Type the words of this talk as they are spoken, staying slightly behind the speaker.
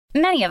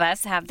Many of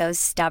us have those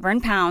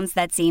stubborn pounds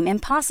that seem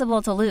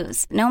impossible to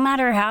lose, no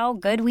matter how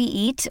good we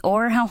eat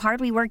or how hard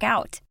we work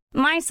out.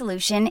 My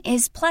solution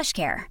is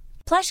PlushCare.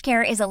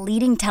 PlushCare is a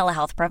leading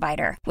telehealth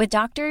provider with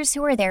doctors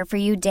who are there for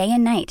you day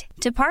and night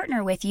to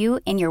partner with you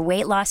in your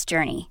weight loss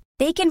journey.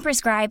 They can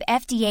prescribe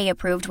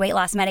FDA-approved weight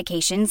loss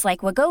medications like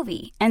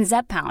Wegovy and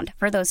Zepbound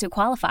for those who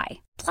qualify.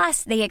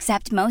 Plus, they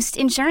accept most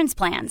insurance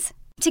plans.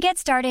 To get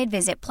started,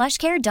 visit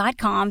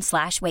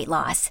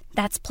plushcare.com/weightloss.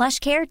 That's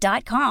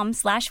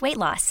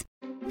plushcare.com/weightloss.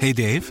 Hey,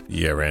 Dave.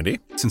 Yeah, Randy.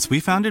 Since we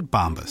founded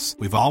Bombas,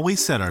 we've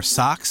always said our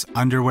socks,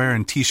 underwear,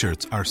 and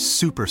T-shirts are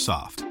super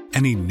soft.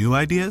 Any new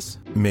ideas?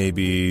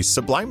 Maybe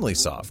sublimely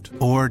soft.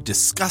 Or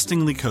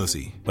disgustingly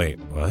cozy. Wait,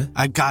 what?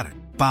 I got it.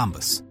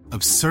 Bombas.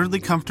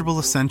 Absurdly comfortable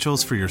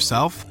essentials for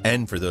yourself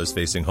and for those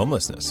facing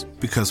homelessness.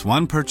 Because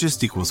one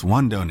purchased equals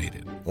one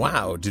donated.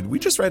 Wow, did we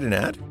just write an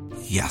ad?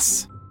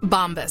 Yes.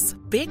 Bombas.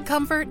 Big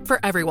comfort for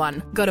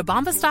everyone. Go to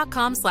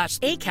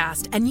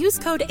bombas.com/ACAST and use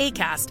code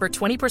ACAST for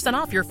 20%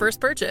 off your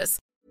first purchase.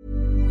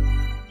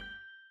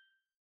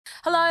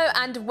 Hello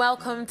and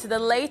welcome to the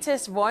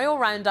latest Royal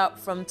Roundup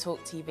from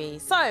Talk TV.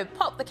 So,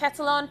 pop the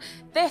kettle on.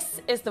 This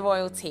is the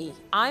Royal Tea.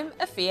 I'm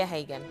Afia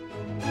Hagen.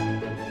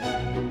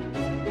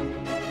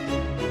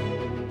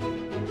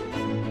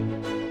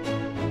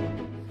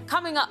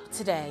 Coming up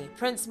today,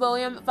 Prince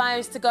William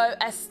vows to go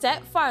a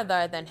step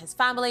further than his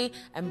family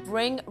and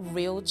bring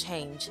real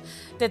change.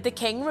 Did the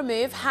King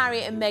remove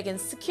Harry and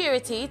Meghan's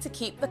security to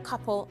keep the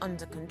couple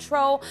under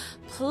control?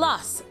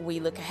 Plus, we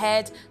look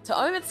ahead to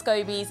Omid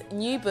Scobie's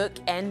new book,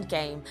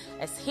 Endgame,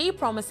 as he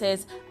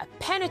promises a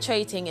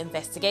penetrating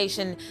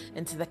investigation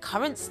into the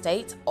current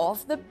state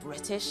of the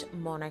British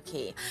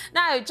monarchy.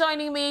 Now,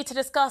 joining me to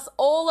discuss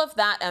all of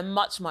that and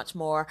much, much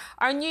more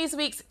are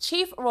Newsweek's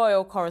chief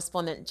royal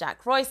correspondent,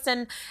 Jack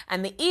Royston,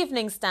 and the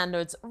Evening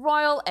Standard's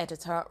royal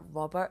editor,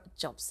 Robert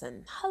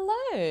Jobson.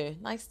 Hello,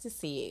 nice to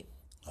see you.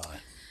 Hi.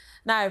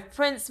 Now,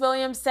 Prince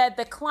William said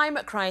the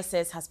climate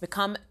crisis has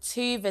become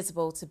too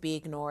visible to be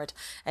ignored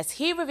as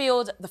he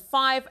revealed the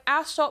 5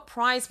 Earthshot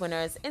Prize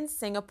winners in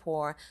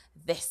Singapore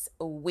this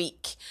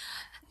week.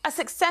 A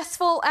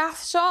successful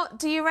Earthshot,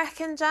 do you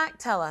reckon, Jack?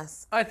 Tell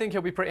us. I think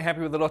he'll be pretty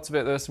happy with a lot of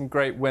it. There were some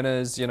great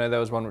winners. You know, there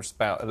was one which was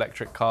about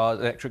electric car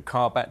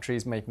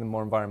batteries, making them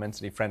more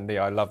environmentally friendly.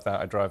 I love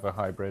that. I drive a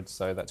hybrid,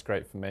 so that's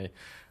great for me.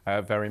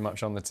 Very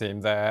much on the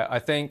team there. I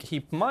think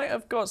he might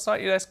have got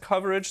slightly less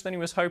coverage than he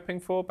was hoping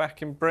for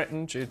back in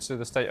Britain due to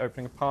the state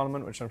opening of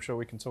Parliament, which I'm sure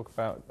we can talk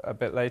about a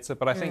bit later.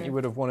 But I think he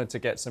would have wanted to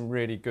get some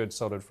really good,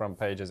 solid front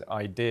pages,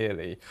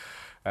 ideally.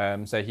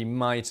 So he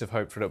might have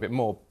hoped for a little bit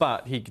more.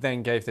 But he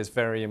then gave this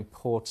very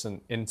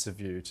important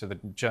interview to the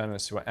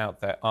journalists who were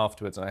out there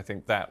afterwards, and I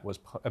think that was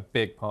a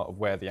big part of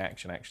where the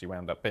action actually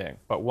wound up being.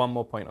 But one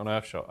more point on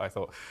Earthshot. I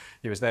thought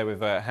he was there with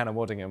Hannah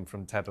Waddingham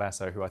from Ted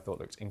Lasso, who I thought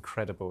looked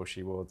incredible.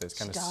 She wore this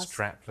kind of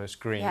strapless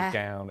green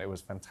gown. It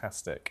was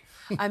fantastic.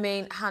 I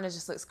mean, Hannah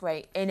just looks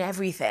great in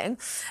everything.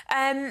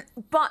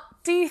 But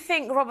do you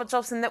think, Robert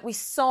Jobson, that we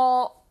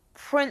saw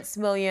Prince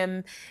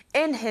William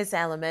in his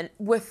element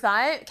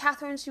without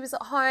Catherine? She was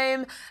at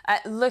home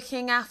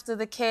looking after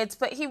the kids,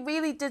 but he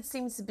really did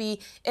seem to be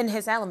in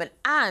his element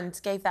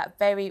and gave that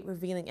very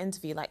revealing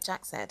interview, like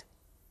Jack said.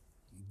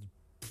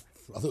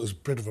 I thought it was a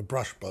bit of a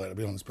brush by that, to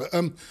be honest. But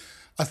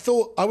I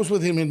thought I was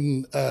with him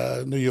in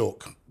New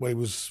York, where he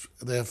was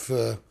there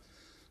for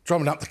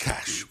drumming up the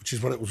cash, which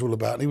is what it was all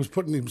about. And he was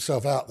putting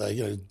himself out there,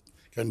 you know,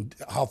 going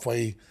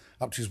halfway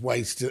up to his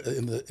waist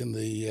in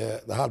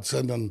the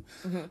Hudson and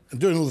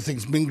doing all the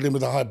things, mingling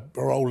with the high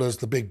rollers,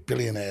 the big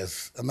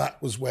billionaires. And that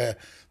was where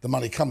the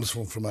money comes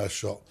from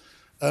Earthshot.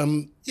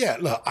 Yeah,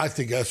 look, I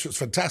think Earthshot's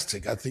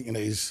fantastic. I think, you know,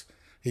 he's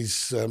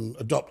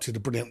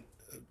adopted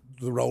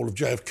the role of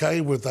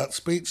JFK with that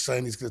speech,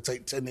 saying he's going to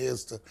take 10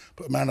 years to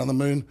put a man on the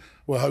moon.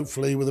 Well,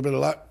 hopefully, with a bit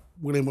of luck,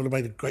 William would have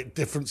made a great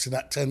difference in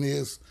that 10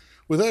 years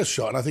with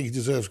Earthshot, and I think he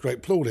deserves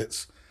great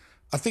plaudits.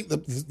 I think the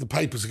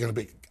papers are going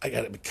to be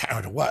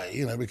carried away,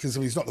 you know, because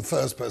he's not the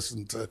first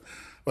person to.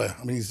 Well,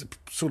 I mean, he's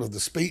sort of the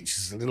speech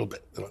is a little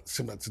bit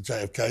similar to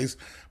JFK's,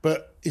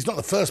 but he's not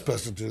the first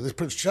person to do this.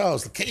 Prince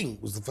Charles, the King,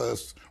 was the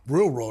first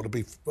real royal to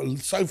be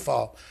so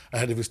far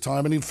ahead of his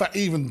time, and in fact,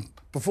 even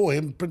before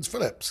him, Prince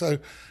Philip. So,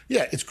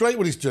 yeah, it's great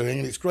what he's doing,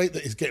 and it's great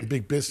that he's getting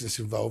big business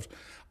involved.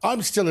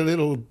 I'm still a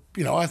little,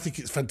 you know, I think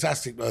it's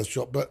fantastic,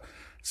 Earthshot, but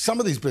some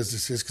of these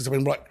businesses, because I've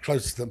been right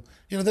close to them,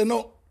 you know, they're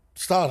not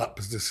start-up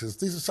businesses.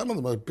 These are some of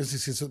them are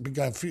businesses that have been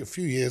going for a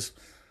few years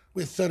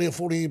with 30 or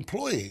 40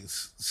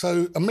 employees.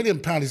 So £1 million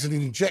is an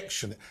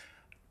injection.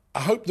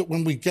 I hope that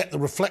when we get the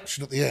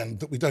reflection at the end,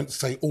 that we don't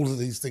say all of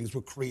these things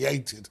were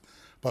created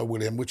by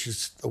William, which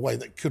is a way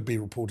that could be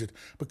reported,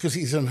 because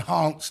he's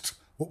enhanced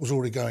what was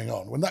already going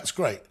on. And that's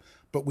great,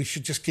 but we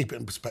should just keep it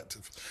in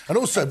perspective. And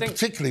also,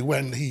 particularly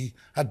when he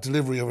had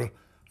delivery of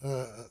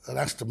an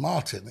Aston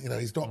Martin. You know,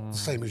 he's not the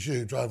same as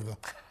you driving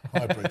a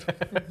hybrid.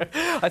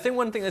 I think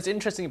one thing that's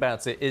interesting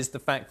about it is the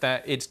fact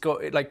that it's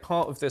got, like,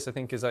 part of this, I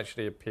think, is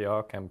actually a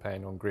PR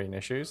campaign on green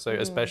issues. So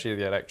especially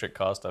the electric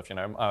car stuff. You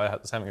know, I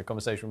was having a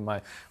conversation with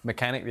my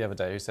mechanic the other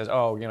day who says,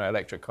 oh, you know,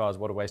 electric cars,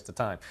 what a waste of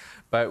time.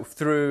 But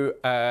through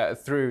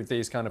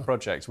these kind of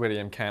projects,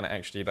 William can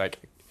actually, like,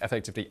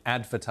 effectively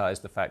advertise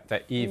the fact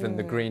that even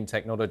the green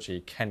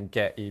technology can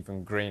get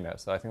even greener.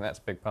 So I think that's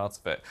a big part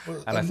of it.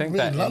 Well, and I think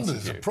really that London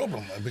is a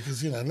problem, though,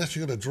 because, you know, unless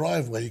you've got a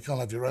driveway, you can't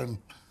have your own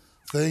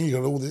thing. You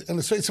got all the,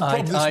 and so it's a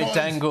problem. I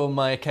dangle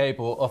my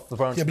cable off the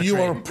branch. Yeah, but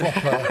you are a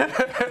proper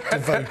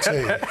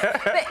devotee.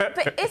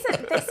 But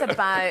isn't this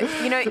about,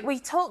 you know, we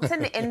talked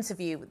in the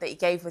interview that he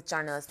gave with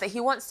journalists that he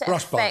wants to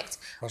affect...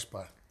 Brush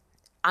by.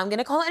 I'm going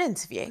to call it an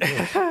interview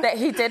that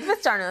he did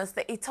with journalists,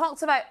 that he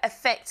talked about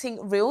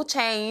affecting real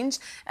change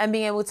and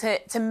being able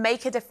to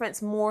make a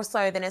difference more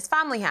so than his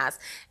family has.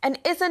 And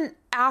isn't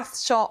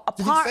Earthshot a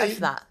part of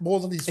that? More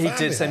than his family. He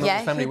did say more than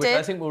his family, he which did.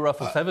 I think will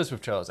ruffle feathers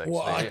with Charles, actually.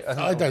 Well,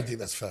 I don't think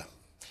that's fair.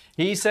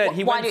 He said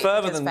he went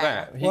further than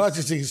that. Well, I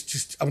just think it's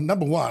just, I mean,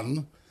 number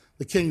one,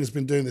 the King has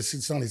been doing this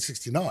since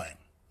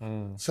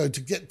 1969. So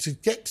to get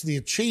to the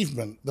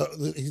achievement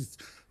that he's...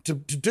 To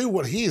do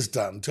what he has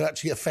done, to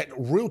actually affect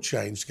real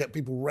change, to get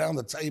people round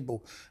the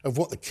table of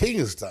what the King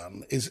has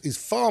done is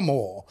far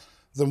more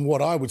than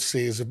what I would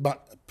see as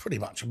pretty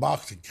much a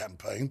marketing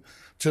campaign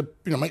to,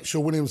 you know, make sure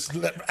William's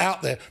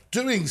out there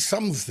doing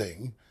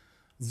something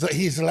that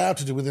he's allowed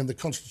to do within the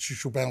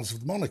constitutional bounds of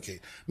the monarchy.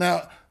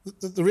 Now,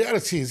 the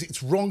reality is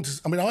it's wrong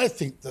to... I mean, I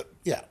think that,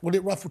 yeah, will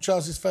it ruffle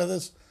Charles's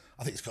feathers?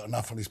 I think he's got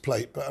enough on his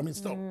plate, but I mean,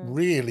 it's not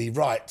really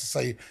right to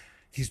say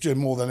he's doing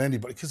more than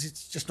anybody, because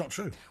it's just not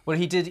true. Well,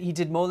 he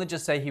did more than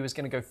just say he was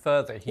going to go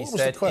further. He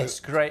said it's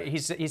great.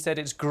 He said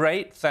it's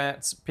great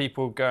that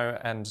people go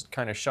and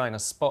kind of shine a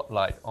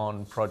spotlight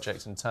on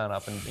projects and turn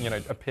up and, you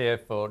know, appear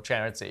for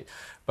charity.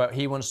 But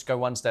he wants to go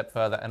one step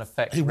further and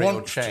affect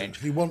real change.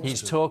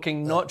 He's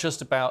talking not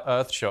just about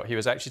Earthshot. He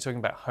was actually talking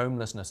about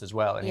homelessness as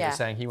well, and he was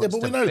saying he wants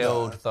to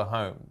build the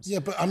homes. Yeah,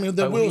 but I mean,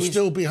 there will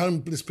still be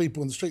homeless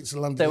people in the streets of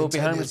London. There will be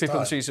homeless people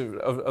in the streets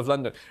of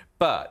London.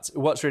 But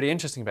what's really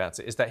interesting about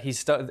it is that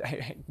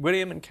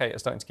William and Kate are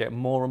starting to get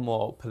more and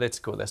more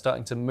political. They're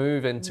starting to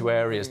move into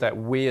areas that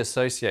we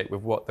associate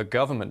with what the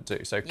government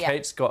do. So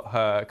Kate's got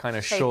her kind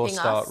of Sure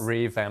Start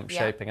revamp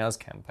Shaping Us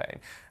campaign.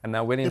 And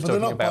now William's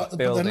talking about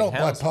building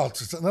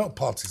houses. They're not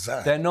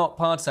partisan. They're not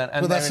partisan.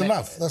 But that's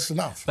enough. That's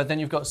enough. But then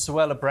you've got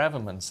Suella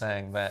Braverman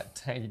saying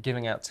that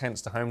giving out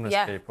tents to homeless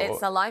people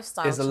it's a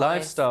lifestyle choice. Is a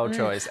lifestyle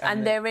choice.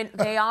 And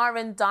they are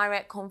in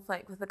direct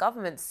conflict with the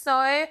government.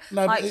 So,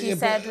 like you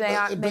said,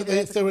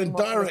 they're in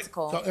direct...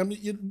 I mean,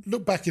 you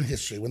look back in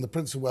history when the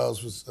Prince of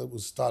Wales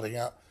was starting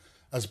out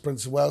as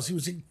Prince of Wales. He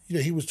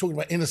was talking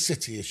about inner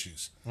city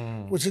issues,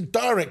 which is in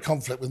direct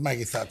conflict with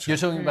Maggie Thatcher. You're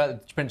talking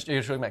about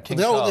King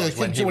Charles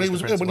when he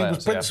was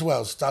Prince of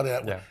Wales starting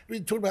out.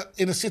 We talked about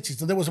inner cities,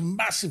 and there was a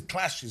massive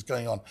clashes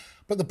going on.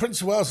 But the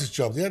Prince of Wales's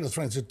job, the head of the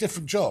throne, is a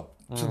different job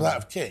to that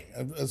of King,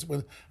 as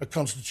a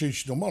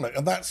constitutional monarch,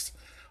 and that's.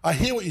 I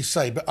hear what you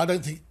say, but I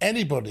don't think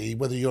anybody,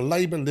 whether you're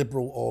Labour,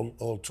 Liberal,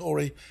 or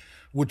Tory,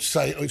 would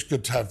say, oh, it's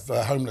good to have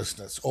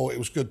homelessness, or it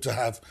was good to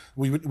have,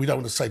 we don't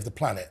want to save the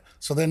planet.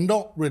 So they're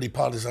not really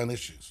partisan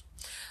issues.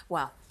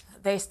 Well,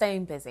 they're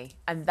staying busy,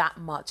 and that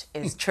much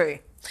is true.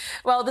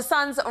 Well, The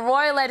Sun's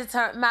royal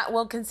editor, Matt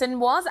Wilkinson,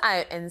 was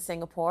out in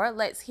Singapore.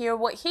 Let's hear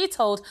what he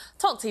told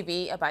Talk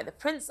TV about the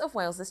Prince of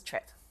Wales's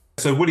trip.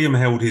 So William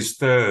held his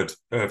third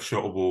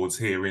Earthshot Awards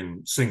here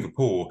in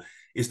Singapore.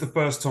 It's the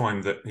first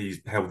time that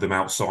he's held them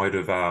outside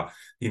of the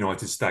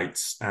United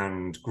States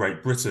and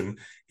Great Britain.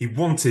 He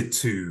wanted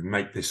to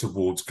make this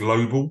awards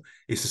global.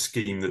 It's a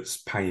scheme that's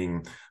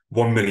paying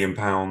 £1 million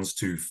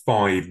to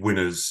 5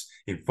 winners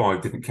in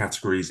 5 different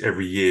categories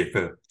every year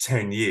for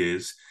 10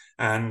 years.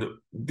 And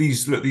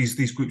these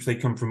groups, they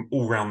come from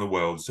all around the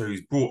world. So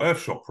he's brought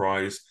Earthshot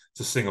Prize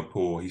to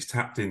Singapore. He's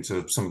tapped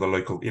into some of the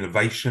local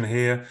innovation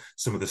here,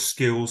 some of the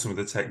skills, some of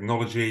the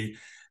technology.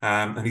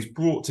 And he's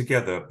brought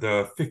together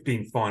the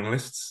 15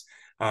 finalists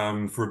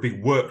for a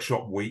big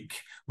workshop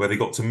week where they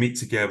got to meet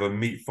together,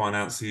 meet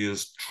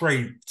financiers,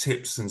 trade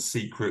tips and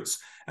secrets.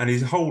 And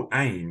his whole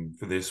aim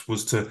for this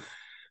was to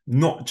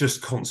not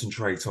just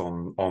concentrate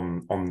on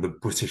the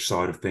British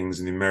side of things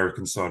and the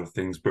American side of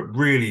things, but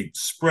really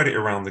spread it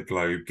around the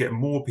globe, get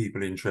more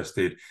people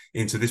interested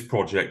into this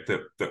project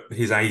that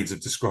his aides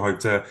have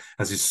described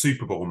as his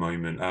Super Bowl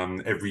moment.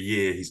 Every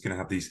year he's going to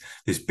have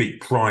this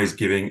big prize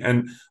giving.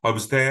 And I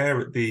was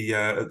there at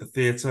the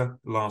theatre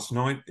last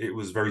night. It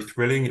was very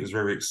thrilling. It was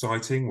very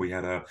exciting. We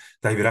had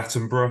David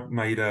Attenborough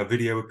made a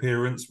video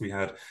appearance. We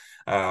had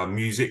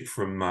music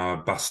from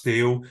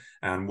Bastille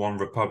and One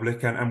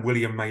Republic, and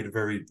William made a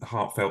very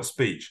heartfelt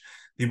speech.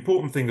 The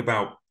important thing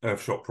about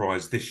Earthshot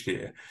Prize this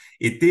year,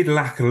 it did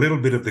lack a little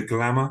bit of the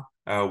glamour.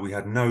 We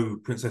had no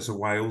Princess of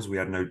Wales, we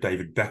had no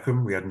David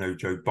Beckham, we had no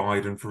Joe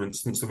Biden, for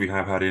instance, that we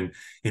have had in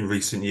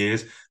recent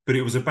years. But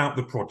it was about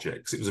the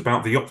projects, it was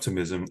about the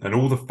optimism, and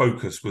all the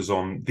focus was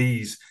on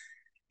these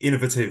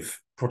innovative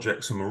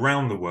projects from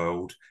around the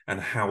world and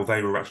how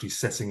they were actually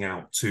setting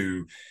out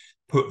to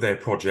put their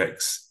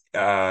projects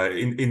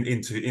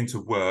into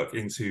work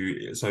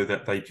so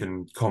that they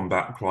can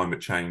combat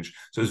climate change.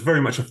 So it's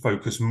very much a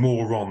focus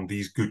more on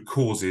these good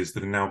causes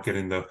that are now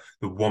getting the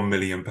 £1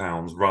 million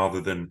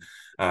rather than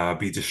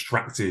be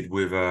distracted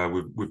with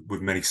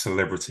many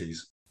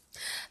celebrities.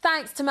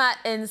 Thanks to Matt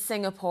in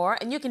Singapore,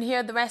 and you can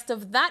hear the rest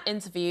of that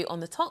interview on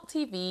the Talk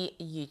TV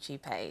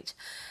YouTube page.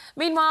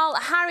 Meanwhile,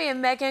 Harry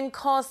and Meghan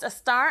caused a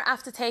stir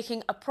after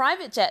taking a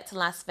private jet to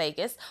Las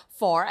Vegas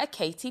for a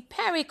Katy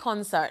Perry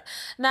concert.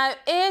 Now,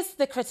 is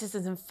the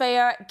criticism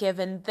fair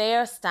given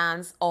their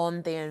stance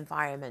on the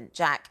environment,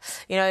 Jack?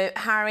 You know,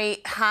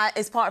 Harry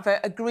is part of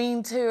a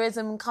green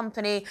tourism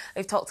company.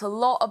 They've talked a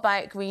lot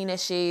about green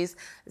issues.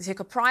 They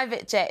took a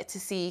private jet to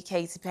see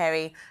Katy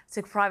Perry,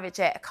 took a private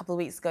jet a couple of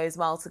weeks ago as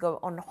well to go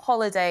on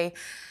holiday.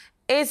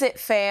 Is it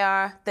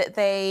fair that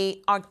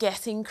they are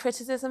getting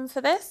criticism for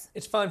this?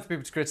 It's fine for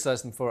people to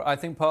criticise them for it. I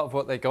think part of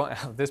what they got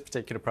out of this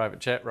particular private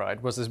jet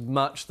ride was as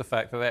much the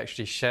fact that they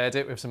actually shared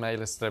it with some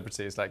A-list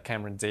celebrities like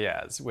Cameron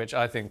Diaz, which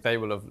I think they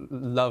will have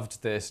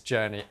loved this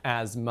journey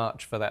as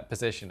much for that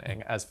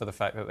positioning as for the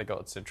fact that they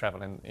got to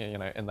travel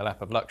in the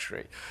lap of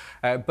luxury.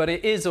 But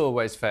it is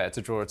always fair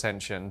to draw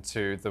attention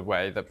to the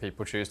way that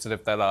people choose to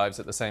live their lives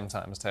at the same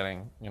time as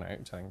telling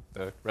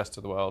the rest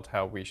of the world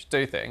how we should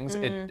do things.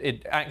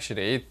 It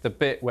actually,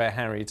 the bit where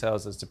Harry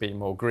tells us to be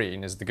more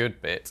green is the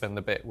good bit, and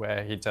the bit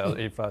where he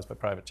flies by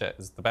private jet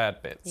is the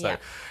bad bit. So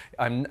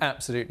I'm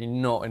absolutely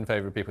not in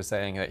favour of people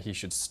saying that he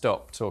should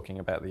stop talking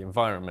about the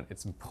environment.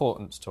 It's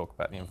important to talk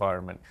about the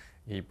environment.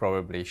 He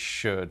probably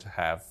should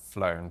have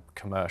flown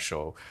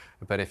commercial,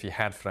 but if he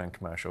had flown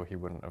commercial,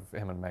 him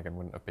and Meghan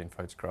wouldn't have been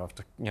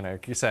photographed,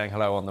 saying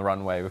hello on the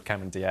runway with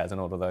Cameron Diaz and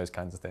all of those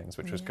kinds of things,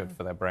 which was good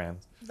for their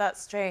brands.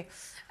 That's true.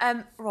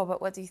 Robert,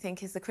 what do you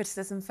think? Is the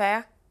criticism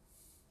fair?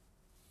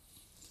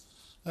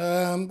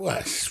 Well,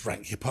 it's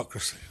rank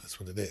hypocrisy. That's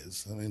what it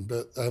is. I mean,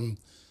 but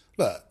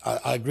look,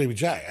 I agree with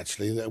Jack,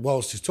 actually, that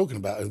whilst he's talking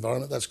about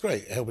environment, that's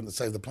great, helping to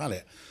save the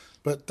planet.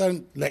 But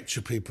don't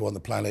lecture people on the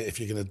planet if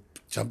you're going to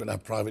jump in a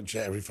private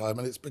jet every 5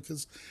 minutes,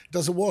 because it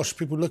doesn't wash.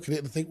 People look at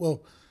it and think,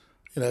 well,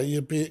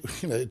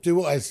 do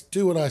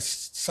what I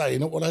say,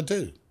 not what I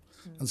do.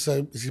 And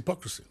so it's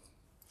hypocrisy.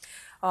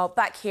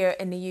 Back here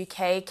in the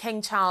UK,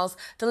 King Charles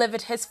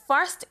delivered his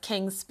first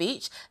King's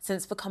speech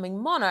since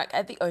becoming monarch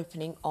at the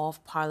opening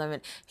of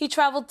Parliament. He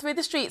travelled through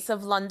the streets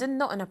of London,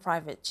 not in a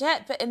private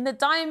jet, but in the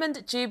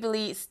Diamond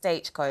Jubilee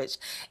stagecoach,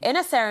 in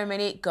a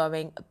ceremony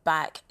going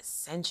back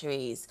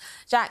centuries.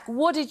 Jack,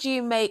 what did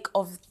you make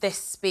of this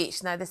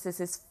speech? Now, this is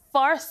his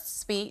first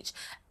speech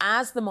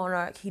as the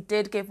monarch. He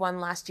did give one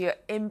last year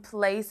in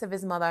place of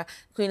his mother,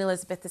 Queen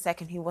Elizabeth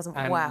II, who wasn't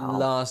well.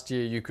 Last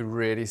year, you could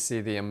really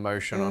see the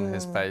emotion on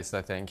his face,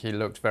 I think. He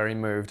looked very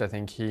moved. I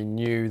think he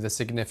knew the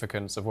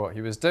significance of what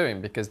he was doing,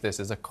 because this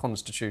is a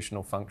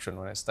constitutional function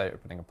when it's state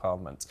opening of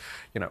Parliament.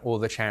 All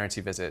the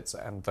charity visits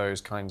and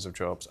those kinds of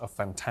jobs are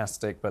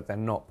fantastic, but they're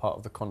not part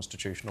of the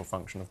constitutional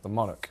function of the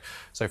monarch.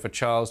 So for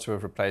Charles to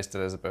have replaced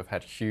Elizabeth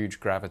had huge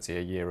gravity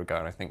a year ago,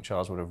 and I think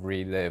Charles would have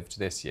relived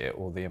this year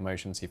all the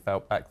emotions he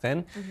felt back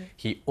then.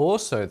 He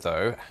also,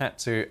 though, had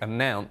to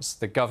announce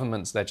the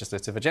government's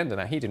legislative agenda.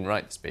 Now, he didn't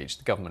write the speech,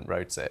 the government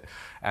wrote it.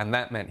 And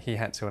that meant he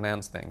had to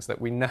announce things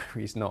that we know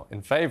he's not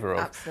in favour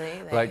of.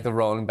 Absolutely. Like the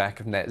rolling back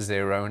of net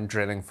zero and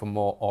drilling for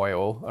more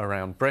oil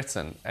around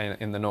Britain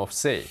in the North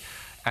Sea.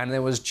 And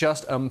there was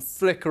just a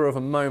flicker of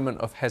a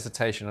moment of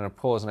hesitation and a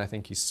pause, and I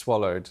think he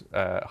swallowed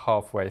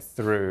halfway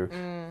through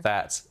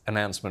that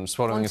announcement,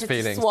 swallowing his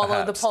feelings, to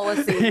swallow perhaps. the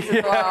policies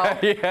as well.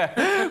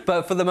 Yeah,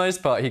 but for the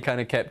most part, he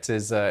kind of kept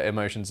his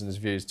emotions and his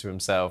views to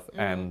himself,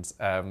 and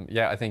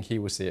I think he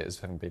will see it as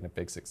having been a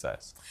big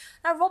success.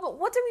 Now, Robert,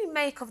 what do we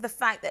make of the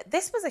fact that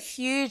this was a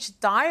huge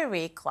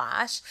diary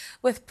clash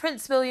with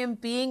Prince William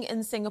being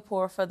in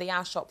Singapore for the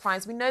Ascot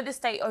Prize? We know the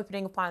state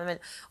opening of Parliament,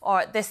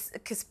 or this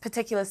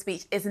particular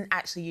speech, isn't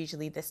actually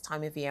usually this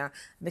time of year,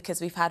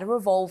 because we've had a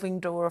revolving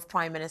door of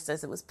prime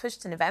ministers. It was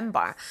pushed to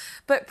November.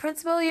 But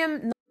Prince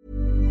William...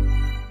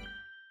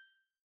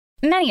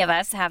 Many of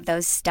us have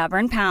those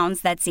stubborn pounds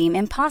that seem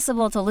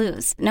impossible to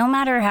lose, no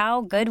matter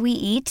how good we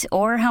eat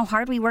or how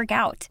hard we work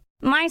out.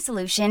 My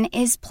solution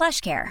is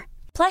PlushCare.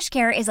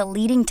 PlushCare is a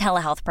leading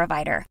telehealth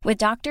provider with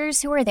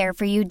doctors who are there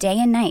for you day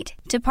and night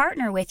to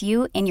partner with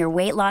you in your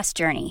weight loss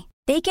journey.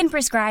 They can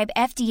prescribe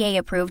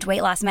FDA-approved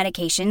weight loss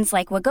medications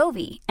like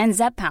Wegovy and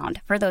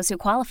Zepbound for those who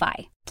qualify.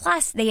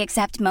 Plus, they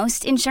accept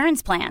most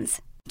insurance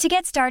plans. To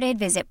get started,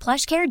 visit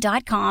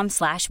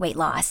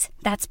plushcare.com/weightloss.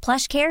 That's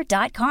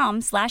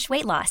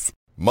plushcare.com/weightloss.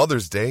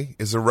 Mother's Day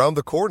is around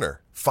the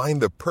corner. Find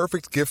the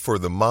perfect gift for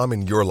the mom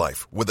in your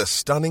life with a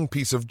stunning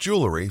piece of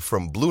jewelry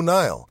from Blue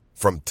Nile.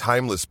 From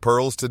timeless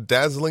pearls to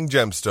dazzling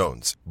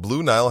gemstones,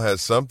 Blue Nile has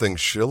something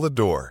she'll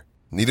adore.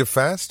 Need it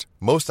fast?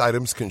 Most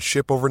items can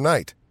ship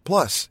overnight.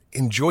 Plus,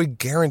 enjoy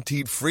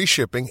guaranteed free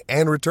shipping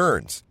and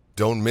returns.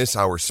 Don't miss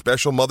our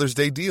special Mother's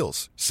Day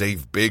deals.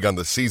 Save big on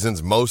the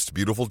season's most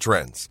beautiful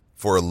trends.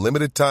 For a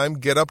limited time,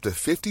 get up to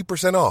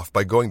 50% off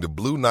by going to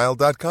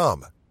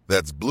BlueNile.com.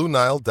 That's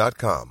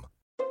BlueNile.com.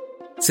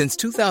 Since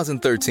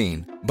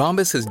 2013,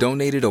 Bombas has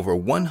donated over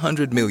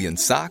 100 million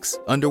socks,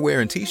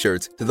 underwear, and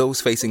T-shirts to those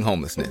facing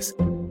homelessness.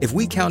 If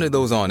we counted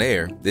those on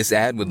air, this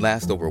ad would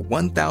last over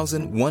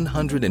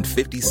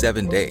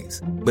 1,157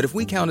 days. But if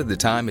we counted the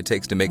time it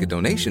takes to make a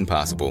donation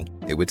possible,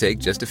 it would take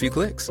just a few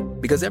clicks.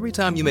 Because every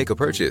time you make a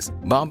purchase,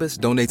 Bombas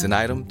donates an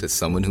item to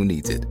someone who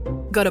needs it.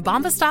 Go to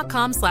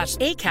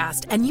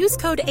bombas.com/ACAST and use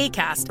code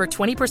ACAST for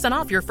 20%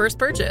 off your first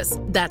purchase.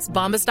 That's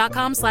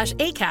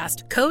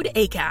bombas.com/ACAST, code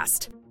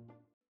ACAST.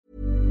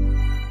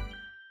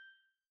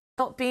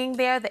 Not being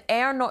there, the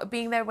heir not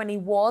being there when he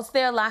was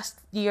there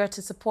last year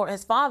to support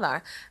his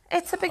father,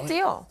 it's a big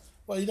deal.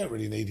 Well, you don't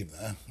really need him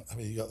there. I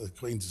mean, you got the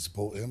Queen to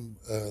support him.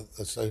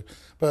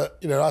 But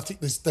I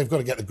think they've got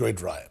to get the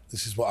grid right.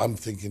 This is what I'm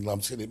thinking.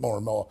 I'm seeing it more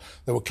and more.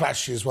 There were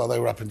clashes while they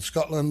were up in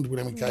Scotland,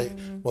 William and Kate,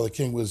 while the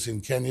King was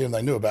in Kenya, and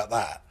they knew about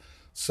that.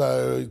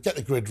 So get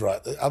the grid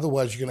right.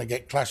 Otherwise, you're going to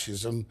get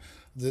clashes, and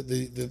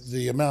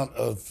the amount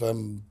of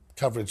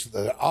coverage that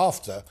they're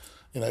after,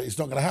 it's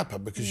not going to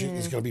happen because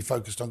it's going to be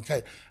focused on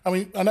Kate. I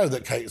mean, I know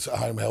that Kate's at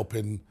home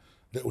helping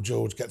little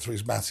George get through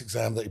his maths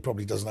exam that he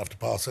probably doesn't have to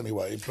pass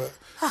anyway. But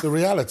the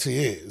reality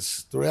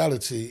is,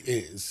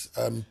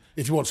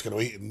 if he wants to go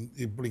to Eton,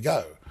 he'd probably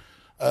go.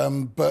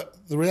 But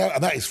the reality,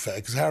 and that is fair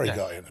because Harry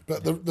got in.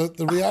 But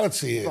the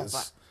reality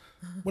is,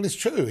 well, it's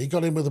true. He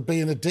got in with a B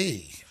and a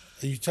D.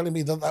 Are you telling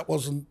me that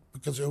wasn't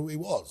because of who he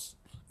was?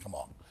 Come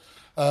on.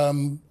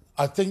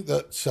 I think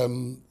that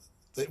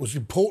it was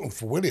important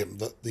for William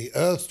that the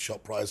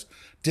Earthshot Prize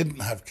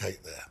didn't have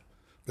Kate there,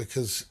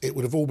 because it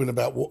would have all been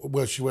about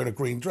was she wearing a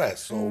green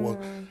dress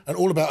and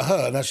all about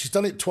her. Now, she's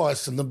done it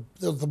twice, and the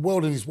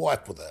world and his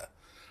wife were there.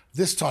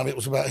 This time it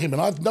was about him.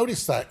 And I've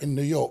noticed that in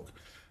New York,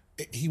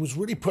 he was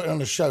really putting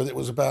on a show that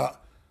was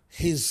about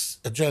his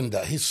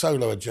agenda, his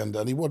solo agenda,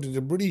 and he wanted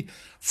to really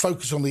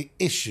focus on the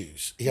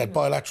issues. He had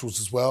bilaterals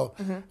as well,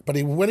 but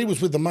when he was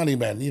with the Money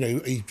Men,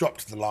 he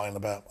dropped the line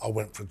about, I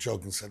went for a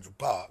jog in Central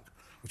Park,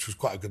 which was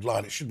quite a good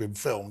line. It should have been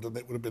filmed and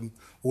it would have been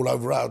all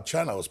over our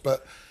channels.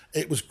 But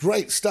it was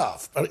great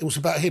stuff, but it was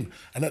about him.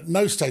 And at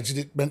no stage did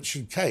it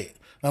mention Kate.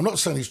 Now, I'm not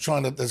saying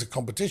there's a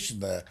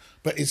competition there,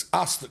 but it's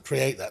us that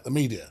create that, the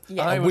media.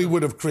 Yeah. And we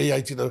would have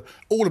created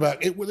all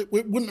about it. It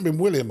wouldn't have been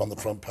William on the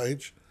front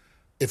page.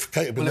 If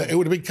Kate had been there, it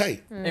would have been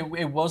Kate.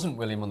 It wasn't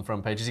William on the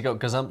front pages. He got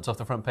gazumped off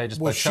the front pages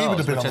by Charles, she would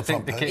have been on the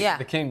front page.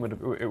 The King would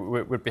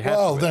be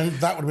happy with. Then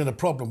that would have been a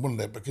problem,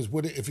 wouldn't it? Because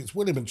if it's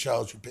William and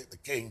Charles, you pick the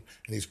King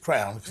in his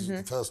crown, because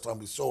it's the first time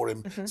we saw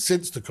him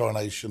since the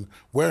coronation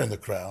wearing the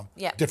crown.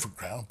 Different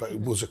crown, but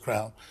it was a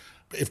crown.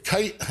 But if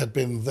Kate had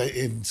been there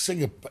in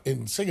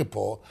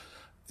Singapore,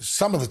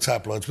 some of the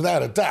tabloids,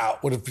 without a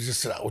doubt, would have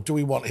just said, do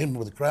we want him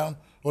with a crown?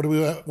 Or do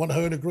we want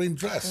her in a green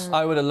dress?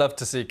 I would have loved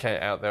to see Kate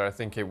out there. I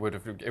think it would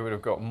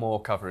have got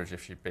more coverage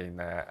if she'd been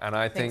there. And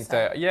I think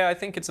I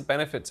think it's a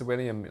benefit to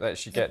William that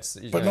she gets.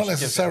 But not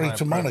necessary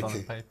to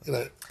monarchy,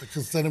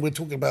 because then we're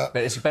talking about.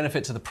 But it's a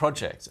benefit to the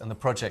project, and the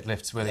project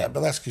lifts William. Yeah, but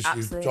that's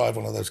because you drive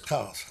one of those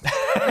cars.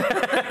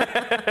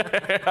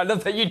 I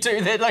love that you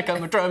do that like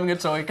I'm driving a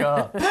toy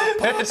car.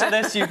 It's an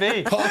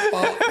SUV.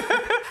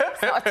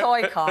 It's not a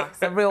toy car,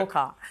 it's a real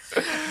car.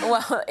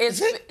 Well,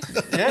 it's an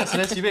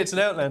SUV, it's an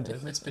Outlander,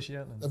 Mitsubishi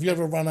Outlander. Have you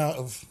ever run out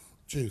of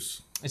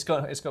juice? It's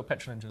got a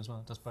petrol engine as well,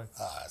 it does both.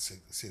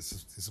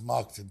 It's a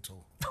marketing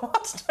tool.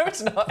 What? No,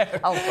 it's not.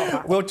 Oh,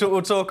 God.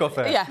 We'll talk off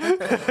air. Yeah.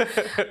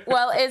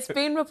 Well, it's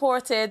been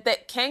reported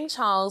that King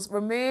Charles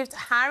removed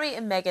Harry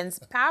and Meghan's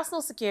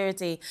personal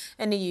security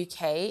in the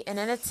UK in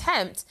an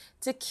attempt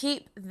to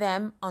keep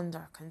them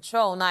under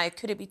control. Now,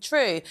 could it be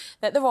true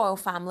that the royal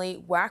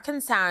family were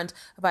concerned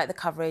about the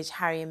coverage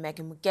Harry and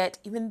Meghan would get,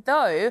 even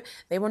though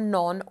they were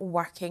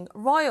non-working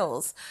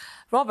royals?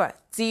 Robert,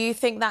 do you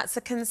think that's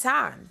a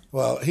concern?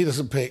 Well, he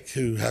doesn't pick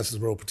who has the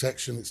royal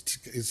protection.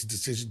 It's a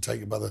decision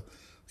taken by the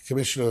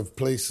Commissioner of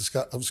Police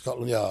of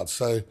Scotland Yard.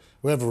 So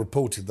whoever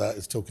reported that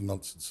is talking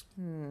nonsense.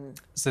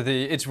 So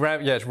it's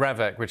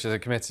RAVEC, which is a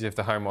committee of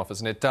the Home Office,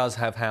 and it does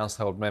have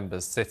household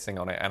members sitting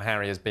on it. And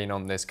Harry has been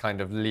on this kind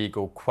of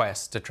legal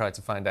quest to try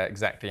to find out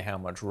exactly how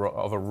much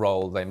of a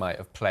role they might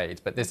have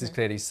played. But this is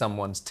clearly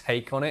someone's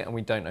take on it, and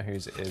we don't know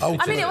whose it is.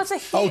 Ultimately, it was a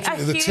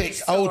huge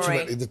story.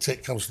 Ultimately, the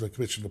tick comes from the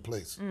Commissioner of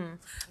Police.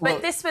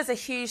 But this was a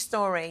huge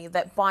story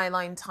that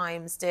Byline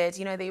Times did.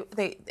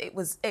 It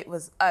was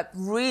a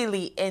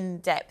really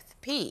in-depth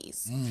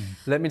piece.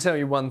 Let me tell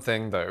you one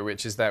thing, though,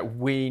 which is that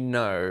we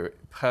know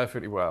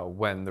perfectly well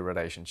when the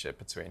relationship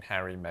between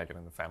Harry, Meghan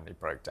and the family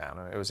broke down.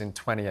 And it was in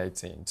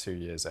 2018, 2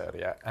 years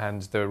earlier.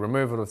 And the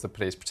removal of the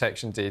police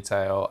protection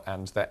detail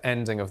and the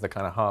ending of the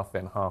kind of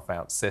half-in,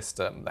 half-out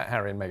system that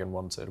Harry and Meghan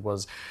wanted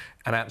was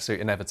an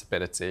absolute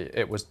inevitability.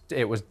 It was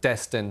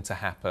destined to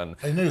happen.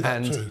 They knew that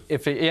and too.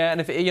 If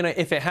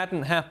it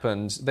hadn't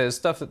happened, there's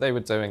stuff that they were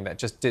doing that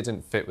just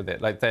didn't fit with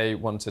it. Like they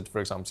wanted, for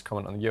example, to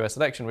comment on the US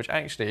election, which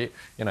actually,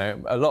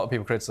 a lot of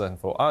people criticised them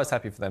for. I was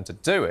happy for them to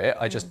do it.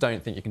 I just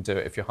don't think you can do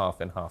it if you're half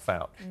in, half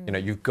out.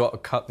 You've got to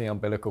cut the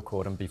umbilical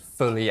cord and be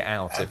fully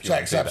out if you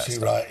want to do that absolutely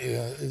stuff. right.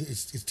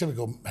 It's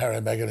typical Harry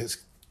and Meghan.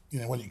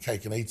 want your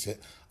cake and eat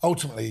it.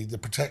 Ultimately, the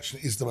protection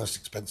is the most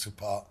expensive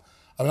part.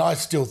 I mean, I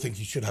still think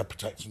he should have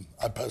protection.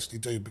 I personally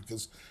do,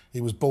 because he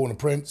was born a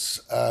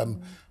prince.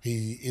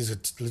 He is a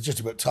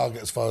legitimate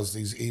target as far as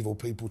these evil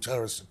people,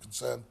 terrorists, are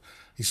concerned.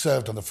 He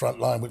served on the front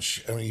line,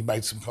 which he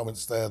made some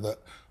comments there that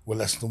were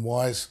less than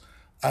wise.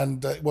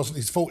 And it wasn't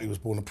his fault he was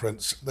born a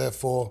prince.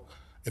 Therefore,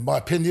 in my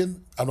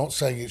opinion, I'm not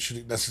saying it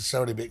should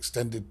necessarily be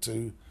extended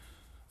to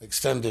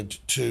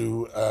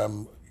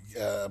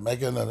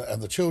Meghan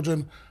and the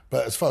children.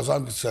 But as far as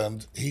I'm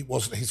concerned, it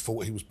wasn't his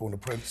fault he was born a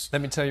prince.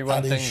 Let me tell you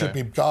one thing, and he should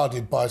be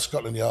guarded by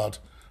Scotland Yard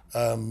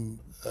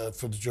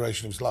for the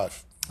duration of his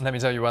life. Let me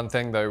tell you one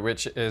thing, though,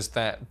 which is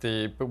that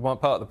one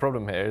part of the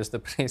problem here is the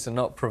police are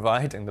not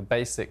providing the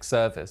basic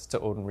service to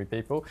ordinary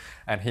people,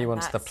 and he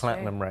wants the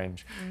platinum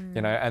range.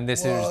 And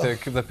this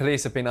is the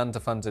police have been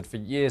underfunded for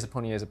years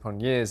upon years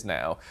upon years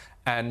now.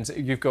 And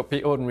you've got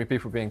ordinary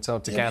people being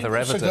told to gather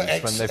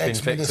evidence when they've been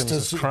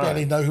victims of crime. Who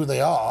barely know who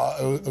they are,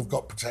 who've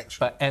got protection.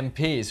 But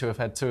MPs who have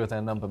had 2 of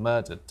their number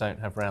murdered don't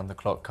have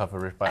round-the-clock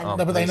coverage by armed police.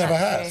 No, but they never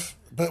have.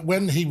 But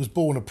when he was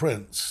born a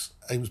prince,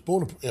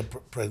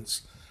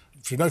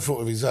 through no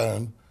fault of his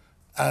own,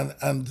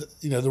 and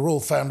the royal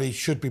family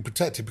should be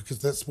protected, because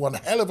that's one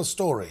hell of a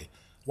story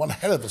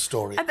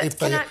if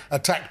they're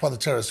attacked by the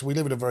terrorists. We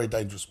live in a very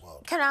dangerous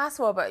world. Can I ask,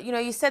 Robert,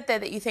 you said there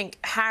that you think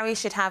Harry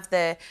should have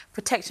the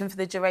protection for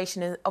the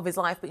duration of his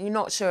life, but you're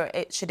not sure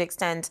it should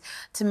extend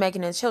to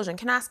Meghan and children.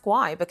 Can I ask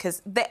why?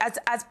 Because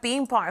as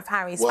being part of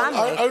Harry's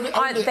family,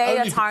 aren't they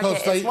a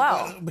target as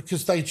well?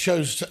 Because they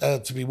chose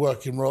to be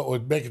working royal, or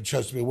Meghan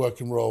chose to be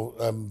working royal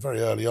very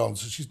early on,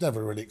 so she's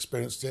never really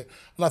experienced it.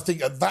 And I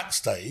think at that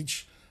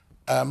stage,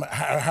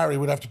 Harry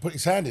would have to put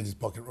his hand in his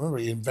pocket. Remember,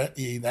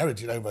 he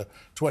inherited over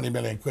 20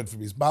 million quid from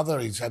his mother.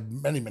 He's had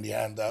many, many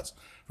handouts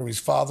from his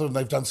father, and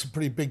they've done some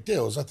pretty big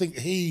deals. I think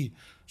he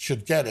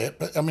should get it,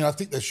 but I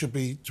think there should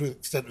be, to an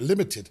extent,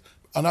 limited.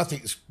 And I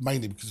think it's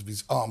mainly because of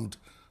his armed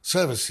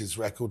services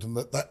record, and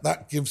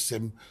that gives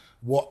him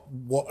what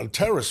a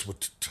terrorist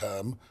would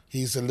term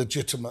he's a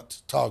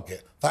legitimate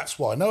target. That's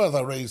why, no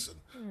other reason.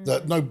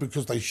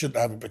 Because they shouldn't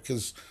have it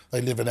because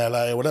they live in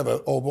LA or whatever,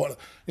 or what,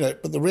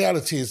 But the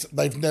reality is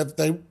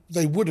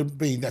they wouldn't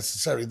be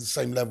necessarily the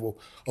same level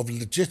of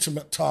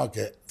legitimate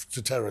target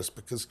to terrorists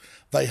because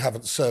they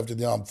haven't served in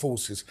the armed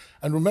forces.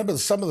 And remember,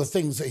 some of the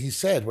things that he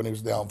said when he was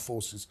in the armed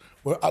forces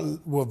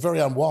were very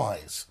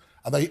unwise.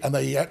 And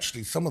they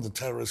actually, some of the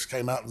terrorists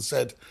came out and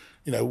said,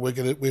 we're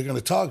going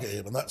to target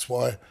him, and that's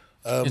why.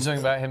 You're talking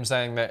about him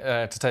saying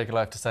that to take a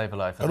life to save a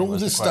life. And all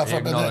this stuff.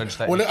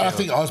 I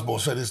think Osborne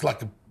said it's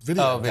like a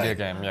video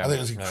game. Yeah. I think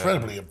it was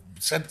incredibly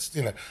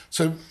sensitive.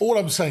 So all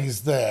I'm saying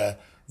is that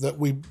it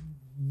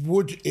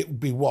would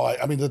be why.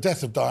 I mean, the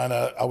death of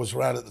Diana, I was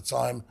around at the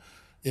time.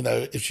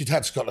 If she'd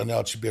had Scotland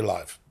Yard, she'd be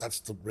alive. That's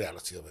the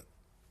reality of it.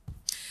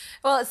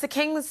 Well, it's the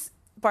King's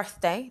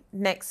birthday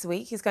next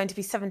week. He's going to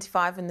be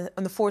 75 on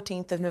the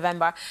 14th of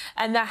November.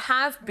 And there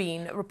have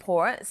been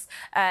reports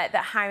that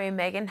Harry and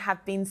Meghan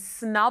have been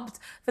snubbed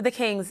for the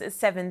King's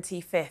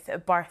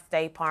 75th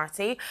birthday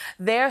party.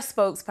 Their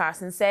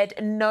spokesperson said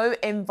no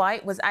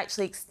invite was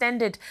actually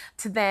extended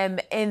to them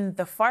in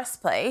the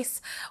first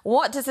place.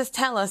 What does this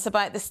tell us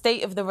about the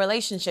state of the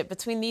relationship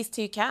between these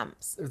two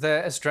camps?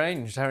 They're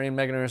estranged. Harry and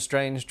Meghan are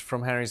estranged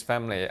from Harry's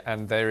family,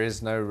 and there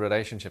is no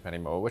relationship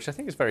anymore, which I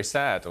think is very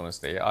sad,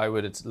 honestly. I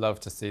would love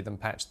to see them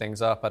patch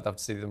things up. I'd love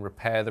to see them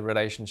repair the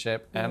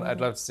relationship. And I'd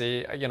love to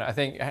see, I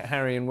think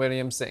Harry and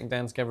William sitting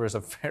down together is a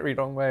very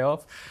long way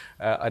off.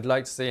 I'd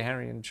like to see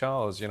Harry and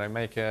Charles,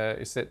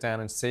 sit down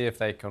and see if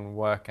they can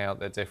work out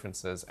their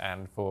differences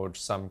and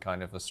forge some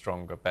kind of a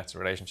stronger, better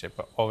relationship.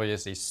 But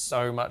obviously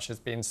so much has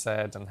been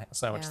said and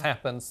so much has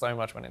happened, so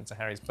much went into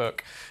Harry's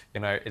book.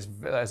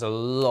 There's a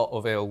lot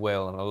of ill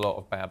will and a lot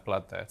of bad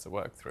blood there to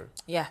work through.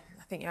 Yeah.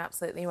 I think you're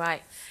absolutely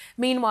right.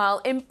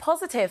 Meanwhile, in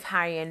positive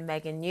Harry and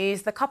Meghan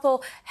news, the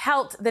couple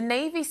helped the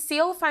Navy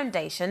SEAL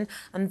Foundation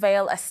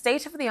unveil a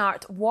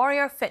state-of-the-art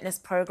warrior fitness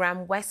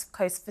program West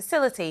Coast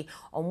facility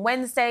on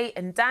Wednesday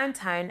in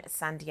downtown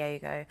San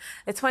Diego.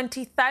 The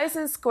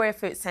 20,000 square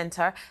foot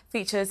centre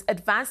features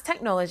advanced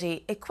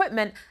technology,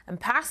 equipment and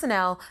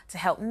personnel to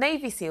help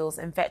Navy SEALs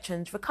and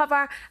veterans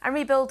recover and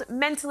rebuild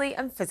mentally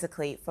and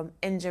physically from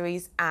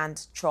injuries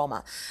and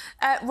trauma.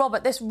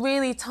 Robert, this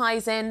really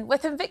ties in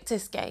with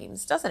Invictus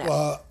Games, doesn't it?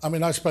 Well, I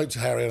mean, I spoke to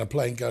Harry on a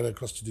plane going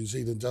across to New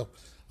Zealand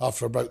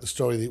after I broke the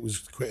story that he was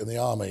quitting the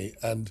army,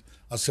 and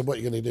I said, what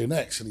are you going to do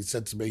next? And he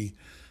said to me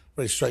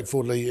very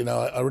straightforwardly,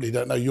 I really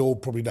don't know, you'll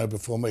probably know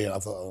before me. And I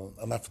thought,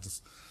 enough of the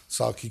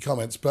sarky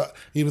comments. But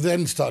he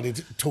then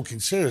started talking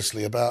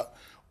seriously about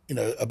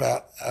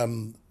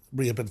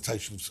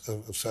rehabilitation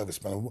of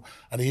servicemen.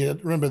 And he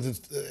remembered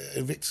that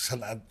Invictus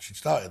hadn't actually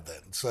started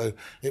then. So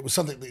it was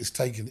something that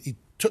he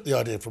took the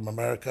idea from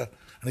America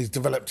and he's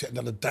developed it and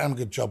done a damn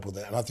good job with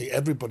it. And I think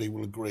everybody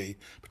will agree,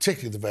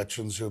 particularly the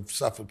veterans who have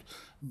suffered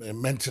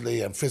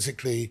mentally and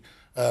physically,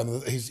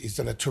 he's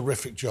done a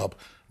terrific job.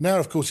 Now,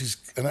 of course,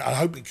 and I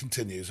hope it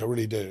continues, I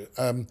really do.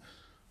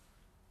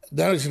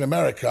 Now he's in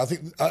America. I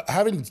think,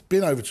 having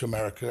been over to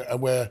America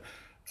and where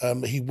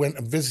he went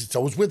and visited. I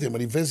was with him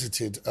when he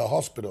visited a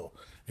hospital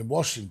in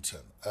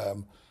Washington.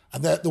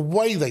 And the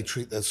way they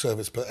treat their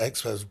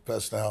ex-service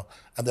personnel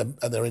and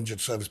their injured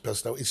service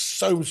personnel is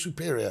so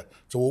superior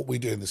to what we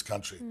do in this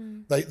country.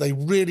 They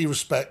really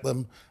respect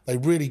them. They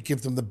really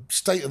give them the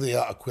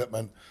state-of-the-art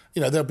equipment.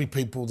 You know, there'll be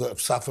people that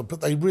have suffered,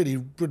 but they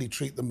really, really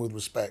treat them with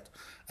respect.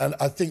 And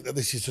I think that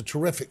this is a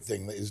terrific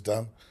thing that is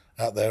done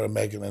out there, and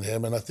Meghan and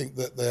him. And I think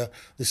that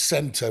this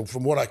centre,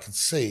 from what I could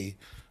see,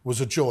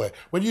 was a joy.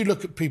 When you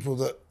look at people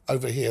that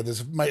over here,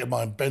 there's a mate of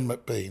mine, Ben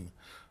McBean,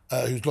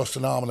 who's lost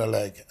an arm and a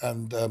leg,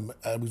 and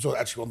was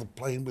actually on the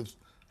plane with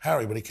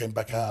Harry when he came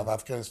back out of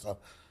Afghanistan.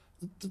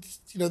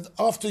 You know,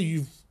 after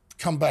you've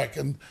come back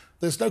and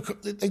there's no,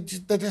 they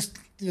just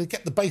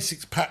get the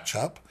basics patch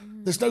up.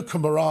 There's no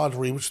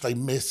camaraderie, which they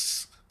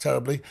miss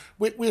terribly.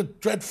 We're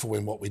dreadful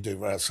in what we do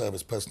for our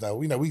service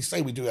personnel. You know, we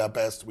say we do our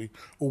best, we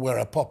all wear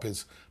our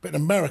poppies, but in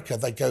America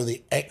they go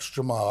the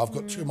extra mile. I've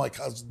got two of my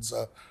cousins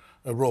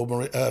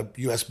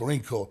US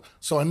Marine Corps,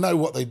 so I know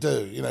what they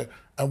do. You know.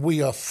 And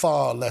we are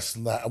far less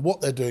than that. And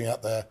what they're doing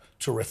out there,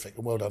 terrific.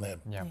 And well done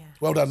him. Yeah.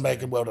 Well done,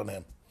 Meghan. Well done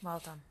him. Well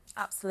done.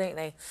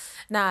 Absolutely.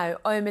 Now,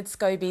 Omid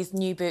Scobie's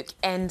new book,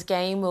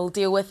 Endgame, will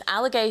deal with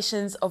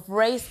allegations of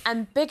race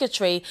and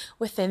bigotry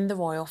within the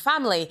royal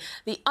family.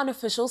 The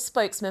unofficial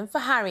spokesman for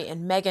Harry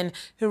and Meghan,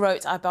 who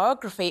wrote a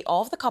biography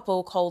of the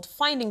couple called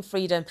Finding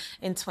Freedom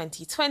in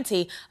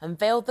 2020,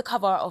 unveiled the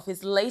cover of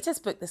his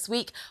latest book this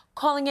week,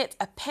 calling it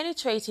a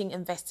penetrating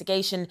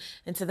investigation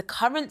into the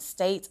current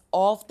state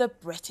of the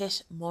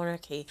British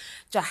monarchy.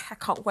 Jack, I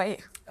can't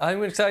wait.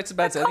 I'm excited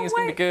about it. I think it's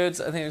going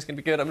to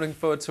be good. I'm looking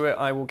forward to it.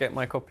 I will get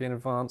my copy in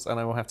advance, and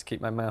I will have to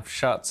keep my mouth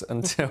shut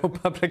until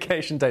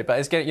publication date. But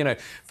it's getting,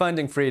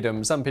 Finding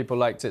Freedom. Some people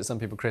liked it, some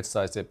people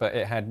criticised it, but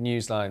it had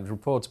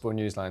reportable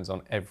newslines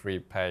on every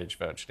page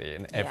virtually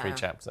in every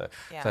chapter.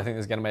 Yeah. So I think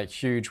it's going to make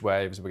huge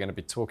waves. We're going to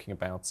be talking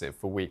about it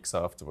for weeks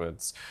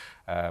afterwards.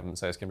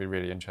 So it's going to be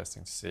really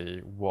interesting to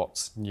see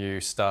what new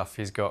stuff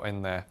he's got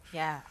in there.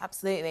 Yeah,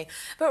 absolutely.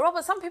 But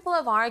Robert, some people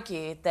have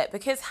argued that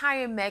because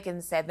Harry and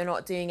Meghan said they're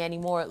not doing any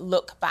more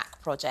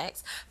look-back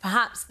projects,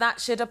 perhaps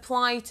that should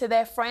apply to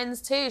their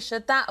friends too.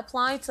 Should that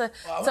apply to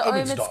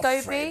Omid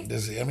Scobie? Friend,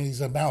 is he? I mean, he's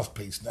a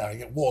mouthpiece now.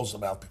 He was a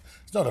mouthpiece.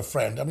 He's not a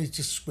friend. I mean, he's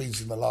just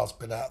squeezing the last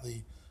bit out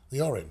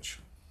the orange.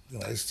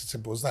 It's as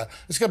simple as that.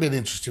 It's going to be an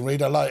interesting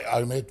read. I like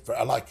Omid.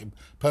 I like him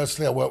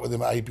personally. I work with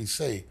him at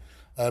ABC.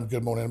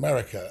 Good Morning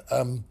America.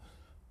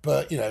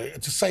 But,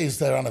 to say he's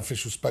their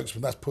unofficial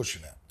spokesman, that's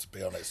pushing it, to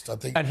be honest. I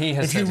think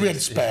if you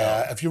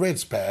read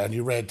Spare and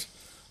you read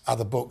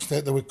other books,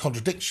 there were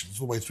contradictions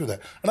all the way through there.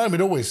 And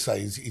Omid always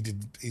says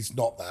he's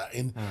not that.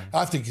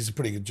 I think he's a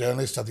pretty good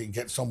journalist. I think he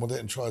gets on with it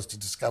and tries to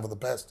discover the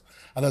best.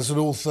 And as an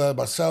author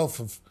myself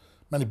of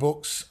many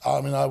books, I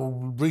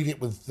will read it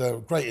with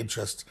great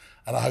interest,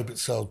 and I hope it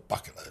sells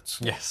bucket loads.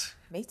 Yes.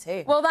 Me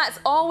too. Well, that's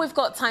all we've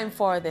got time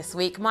for this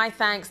week. My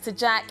thanks to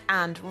Jack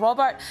and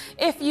Robert.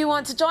 If you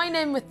want to join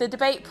in with the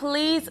debate,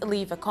 please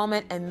leave a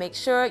comment and make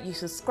sure you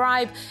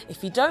subscribe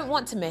if you don't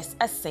want to miss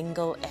a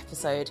single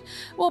episode.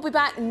 We'll be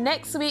back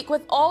next week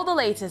with all the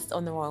latest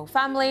on the royal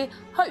family.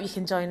 Hope you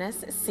can join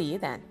us. See you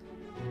then.